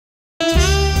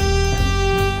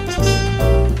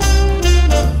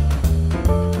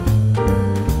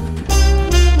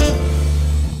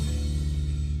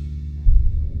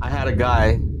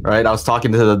guy, right? I was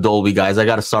talking to the Dolby guys. I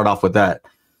got to start off with that.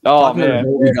 Oh talking man, to the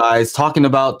Dolby guys, talking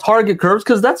about target curves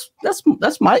because that's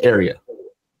my area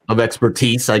of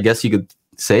expertise, I guess you could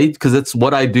say, because it's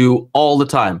what I do all the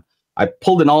time. I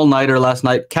pulled an all-nighter last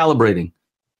night calibrating.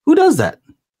 Who does that?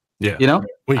 Yeah, you know,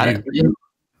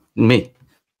 me,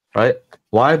 right?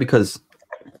 Why? Because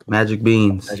magic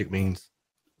beans. Magic beans.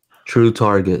 True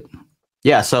target.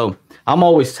 Yeah, so I'm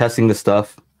always testing this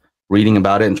stuff, reading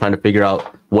about it, and trying to figure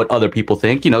out what other people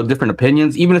think. You know, different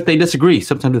opinions, even if they disagree.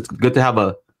 Sometimes it's good to have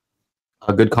a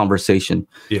good conversation.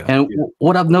 Yeah. And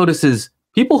what I've noticed is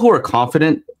people who are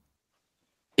confident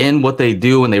in what they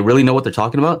do and they really know what they're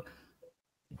talking about,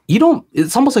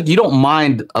 it's almost like you don't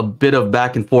mind a bit of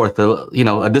back and forth, you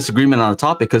know, a disagreement on a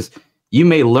topic because you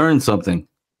may learn something.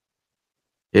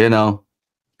 You know,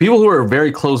 people who are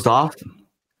very closed off,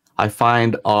 I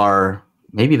find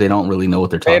maybe they don't really know what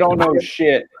they're talking about. They don't know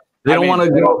shit. They don't want to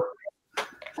go.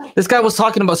 This guy was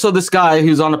talking about, so this guy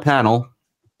who's on a panel,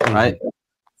 right,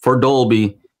 for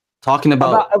Dolby, talking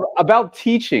about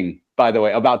teaching, by the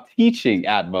way, about teaching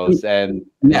Atmos and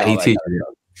he teaches.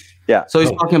 Yeah. So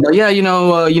he's talking about, you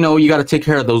know, you got to take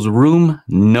care of those room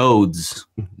nodes.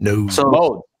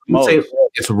 So modes.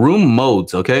 It's room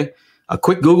modes. Okay. A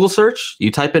quick Google search.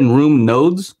 You type in room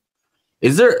nodes.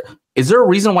 Is there a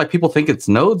reason why people think it's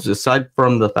nodes aside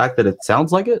from the fact that it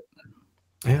sounds like it?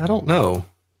 Yeah, I don't know.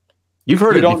 You've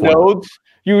heard it before. Nodes?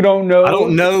 You don't know. I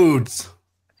don't nodes.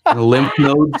 Lymph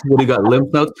nodes. What do you got?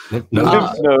 Lymph nodes. Lymph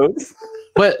nodes.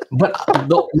 But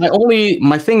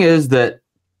my thing is that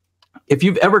if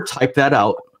you've ever typed that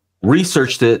out,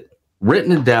 researched it,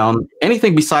 written it down,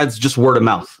 anything besides just word of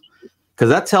mouth, because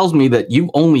that tells me that you've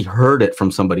only heard it from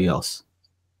somebody else.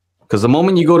 Because the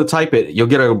moment you go to type it, you'll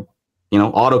get a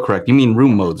autocorrect. You mean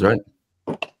room modes, right?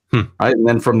 Right, and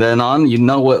then from then on, you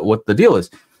know what the deal is.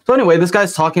 So anyway, this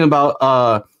guy's talking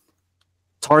about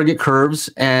target curves,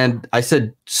 and I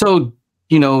said, so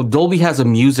Dolby has a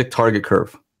music target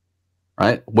curve,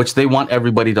 right? Which they want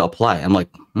everybody to apply. I'm like,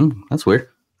 that's weird.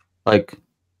 Like,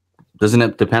 doesn't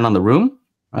it depend on the room,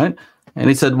 right? And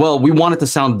he said, well, we want it to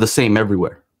sound the same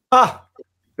everywhere.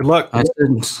 Good luck. I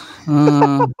said,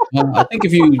 well, I think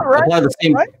if you apply the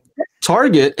same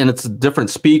target and it's different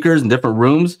speakers and different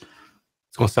rooms,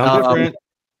 it's going to sound different.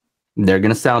 They're going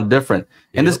to sound different.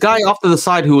 And this guy off to the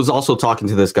side who was also talking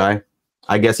to this guy,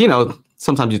 I guess,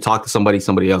 sometimes you talk to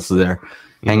somebody else is there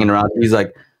hanging around. He's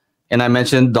like, and I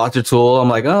mentioned Dr. Tool. I'm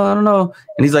like, oh, I don't know.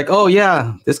 And he's like, oh,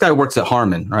 yeah, this guy works at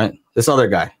Harman, right? This other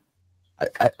guy.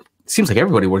 It seems like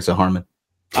everybody works at Harman.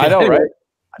 I know, right?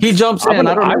 He jumps in.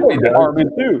 I don't know. Work at Harman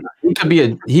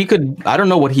too. He could. I don't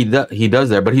know what he does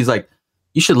there, but he's like,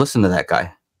 you should listen to that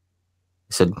guy.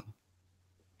 He said,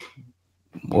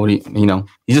 what do you,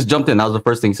 he just jumped in. That was the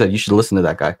first thing he said. You should listen to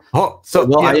that guy. Oh, so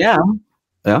well, I am.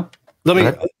 Yeah. Let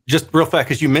me just real fast,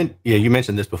 because you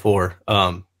mentioned this before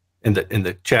in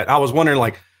the chat. I was wondering,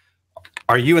 like,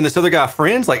 are you and this other guy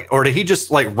friends? Like, or did he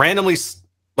just like randomly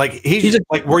he's just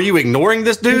like, were you ignoring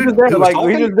this dude? He's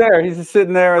just there. He's just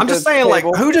sitting there. I'm just saying,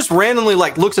 table. Like, who just randomly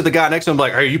like looks at the guy next to him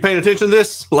like, are you paying attention to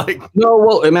this? Like, no.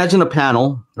 Well, imagine a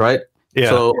panel, right? Yeah.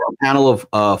 So a panel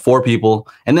of 4 people,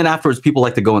 and then afterwards, people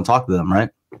like to go and talk to them, right?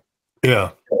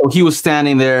 Yeah. So he was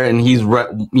standing there, and he's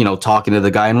talking to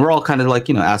the guy, and we're all kind of like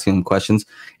asking him questions,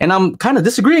 and I'm kind of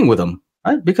disagreeing with him,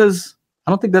 right? Because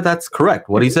I don't think that's correct.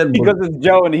 What he said because it's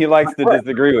Joe, and he likes to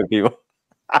disagree with people.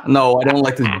 No, I don't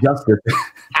like to justice.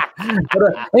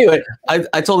 But anyway,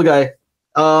 I told the guy,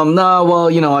 no,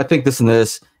 well, I think this and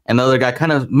this, and the other guy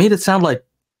kind of made it sound like,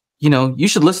 you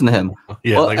should listen to him.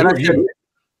 Yeah. Well, and I said,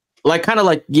 like, kind of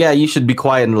like, yeah, you should be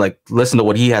quiet and like listen to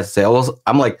what he has to say.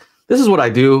 I'm like, this is what I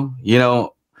do,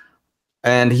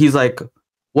 and he's like,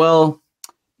 well,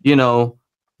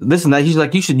 this and that. He's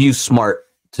like, you should use smart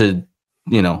to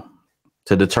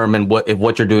determine if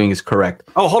what you're doing is correct.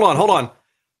 Oh, hold on.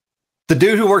 The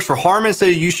dude who works for Harman said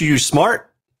you should use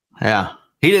smart. Yeah.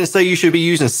 He didn't say you should be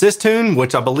using Systune,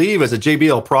 which I believe is a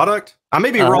JBL product. I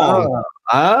may be wrong,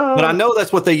 but I know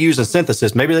that's what they use in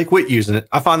synthesis. Maybe they quit using it.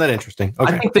 I find that interesting.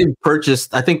 Okay. I think they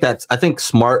purchased. I think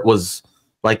Smart was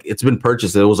like, it's been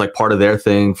purchased. It was like part of their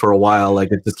thing for a while.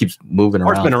 Like, it just keeps moving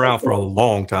around. Smart's been around for a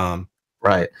long time,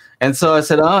 right? And so I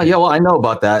said, oh yeah, well, I know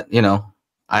about that.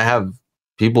 I have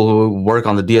people who work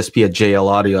on the DSP at JL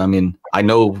Audio. I mean, I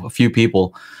know a few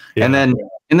people. Yeah. And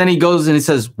then he goes and he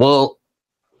says, well,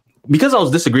 because I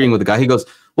was disagreeing with the guy, he goes,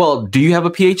 well, do you have a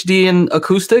PhD in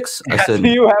acoustics? I said, do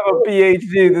you have a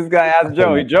PhD? This guy asked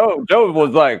Joey. Joe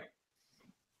was like,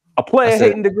 a player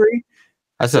hating degree?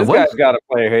 I said, this guy's got a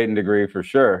player hating degree for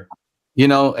sure.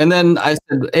 And then I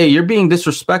said, hey, you're being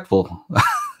disrespectful.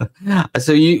 I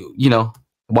said,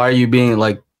 why are you being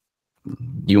like,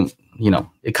 you know,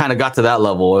 it kind of got to that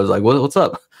level. I was like, what's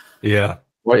up? Yeah.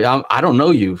 Well, I don't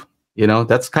know you. You know,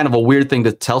 that's kind of a weird thing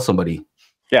to tell somebody.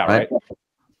 Yeah. Right.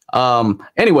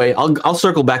 Anyway, I'll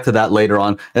circle back to that later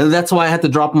on. And that's why I had to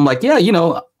drop him like, yeah, you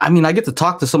know, I mean, I get to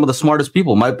talk to some of the smartest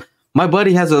people. My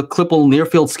buddy has a Klippel near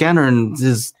field scanner in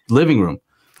his living room.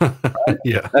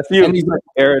 Yeah. That's you, and he's like,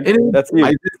 Aaron. That's you. I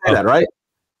did say that, right?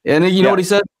 And then you know what he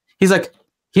said? He's like,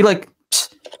 we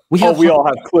all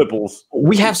have Klippels.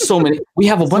 We have so many. We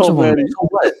have a bunch of them. So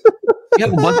what? We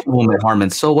have a bunch of them at Harman.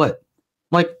 So what?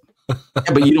 Like,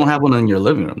 yeah, but you don't have one in your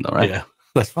living room, though, right? Yeah,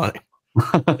 that's funny.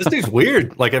 This dude's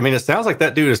weird. Like, I mean, it sounds like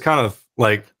that dude is kind of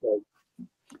like.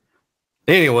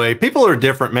 Anyway, people are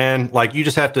different, man. Like, you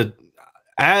just have to,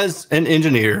 as an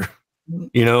engineer,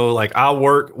 you know, like I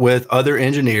work with other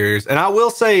engineers, and I will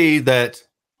say that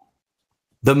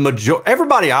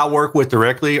everybody I work with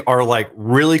directly are like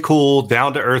really cool,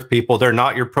 down to earth people. They're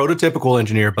not your prototypical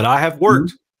engineer, but I have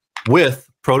worked with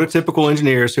prototypical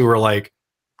engineers who are like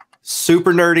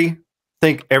super nerdy,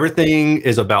 think everything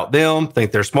is about them,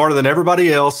 think they're smarter than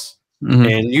everybody else.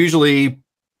 And usually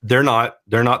they're not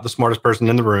the smartest person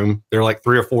in the room. They're like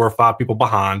 3 or 4 or 5 people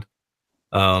behind.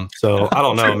 So I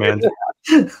don't know, man.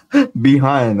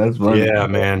 Behind, that's funny. Yeah,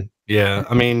 man. Yeah.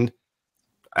 I mean,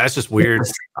 that's just weird.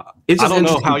 I don't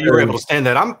know how you were able to stand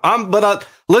that. But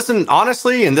listen,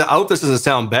 honestly, and I hope this doesn't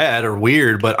sound bad or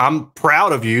weird, but I'm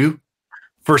proud of you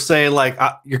for saying like,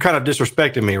 you're kind of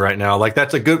disrespecting me right now. Like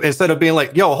that's a good, instead of being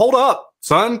like, yo, hold up,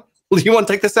 son, you want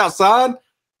to take this outside?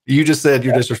 You just said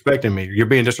you're disrespecting me. You're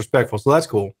being disrespectful. So that's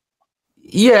cool.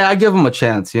 Yeah. I give him a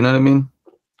chance. You know what I mean?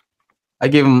 I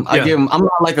give him,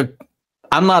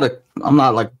 I'm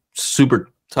not like super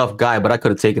tough guy, but I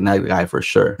could have taken that guy for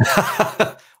sure.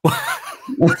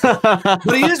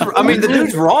 But he is, I mean, the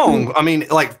dude's wrong. I mean,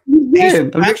 like, he's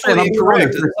actually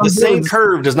incorrect. The same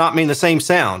curve does not mean the same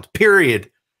sound,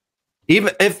 period.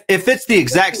 Even if it's the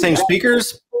exact same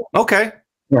speakers, okay.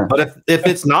 Yeah. But if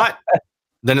it's not,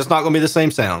 then it's not going to be the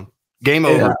same sound. Game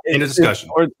over. End of discussion.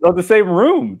 Or the same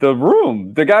room.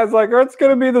 The guy's like, it's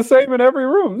going to be the same in every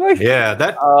room. Like, yeah,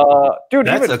 that dude.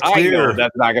 That's even a clear. I know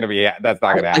that's not going to be. That's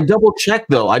not going to happen. I double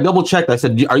checked though. I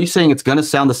said, "Are you saying it's going to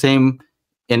sound the same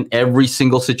in every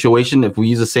single situation if we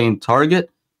use the same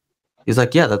target?" He's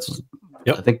like, "Yeah, that's."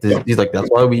 Yep. I think he's like, "That's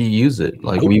why we use it.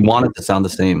 Like we want it to sound the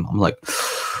same." I'm like,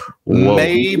 whoa.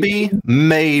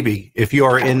 Maybe if you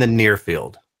are in the near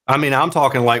field. I mean, I'm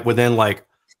talking like within like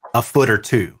a foot or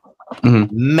two.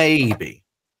 Maybe,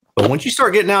 but once you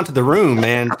start getting out to the room,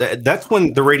 man, that's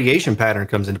when the radiation pattern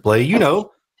comes into play. You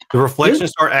know, the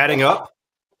reflections start adding up.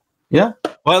 Yeah.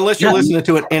 Well, unless you're listening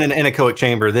to it in an anechoic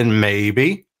chamber, then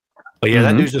maybe. But yeah,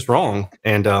 that dude's just wrong,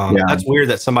 and that's weird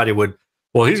that somebody would.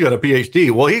 Well, he's got a PhD.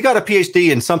 Well, he's got a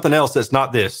PhD in something else that's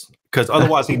not this, because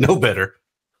otherwise he'd know better.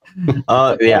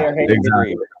 Yeah,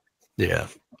 exactly. Yeah,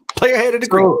 player hated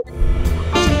degree.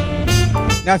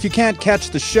 Now, if you can't catch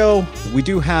the show, we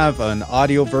do have an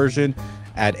audio version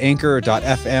at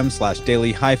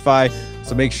anchor.fm/daily HiFi.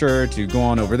 So make sure to go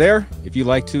on over there if you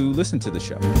like to listen to the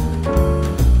show.